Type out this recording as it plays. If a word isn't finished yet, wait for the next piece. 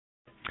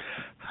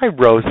Hi,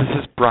 Rose.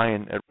 This is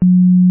Brian at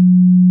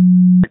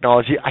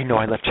Technology. I know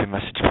I left you a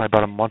message probably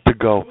about a month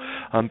ago.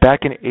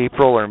 Back in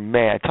April or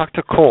May, I talked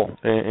to Cole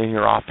in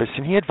your office,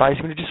 and he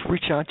advised me to just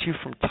reach out to you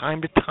from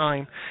time to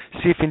time,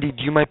 see if indeed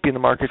you might be in the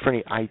market for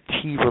any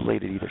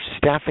IT-related, either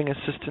staffing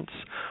assistance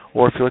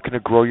or if you're looking to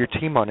grow your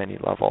team on any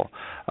level.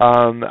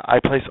 I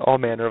place all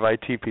manner of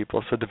IT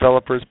people, so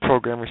developers,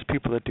 programmers,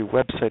 people that do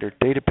website or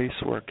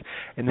database work,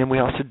 and then we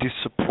also do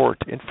support,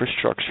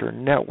 infrastructure,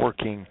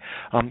 networking,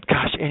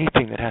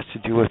 anything that has to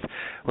do with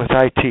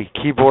IT,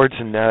 keyboards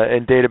and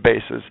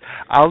databases.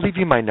 I'll leave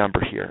you my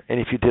number here, and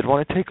if you did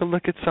want to take a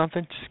look at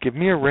something, just give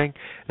me a ring.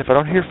 If I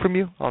don't hear from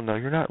you, I'll know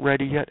you're not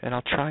ready yet, and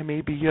I'll try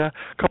maybe a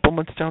couple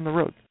months down the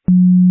road.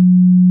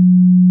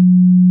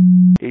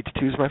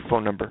 82 is my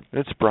phone number.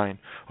 It's Brian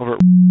over at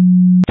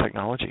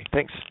Technology.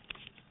 Thanks.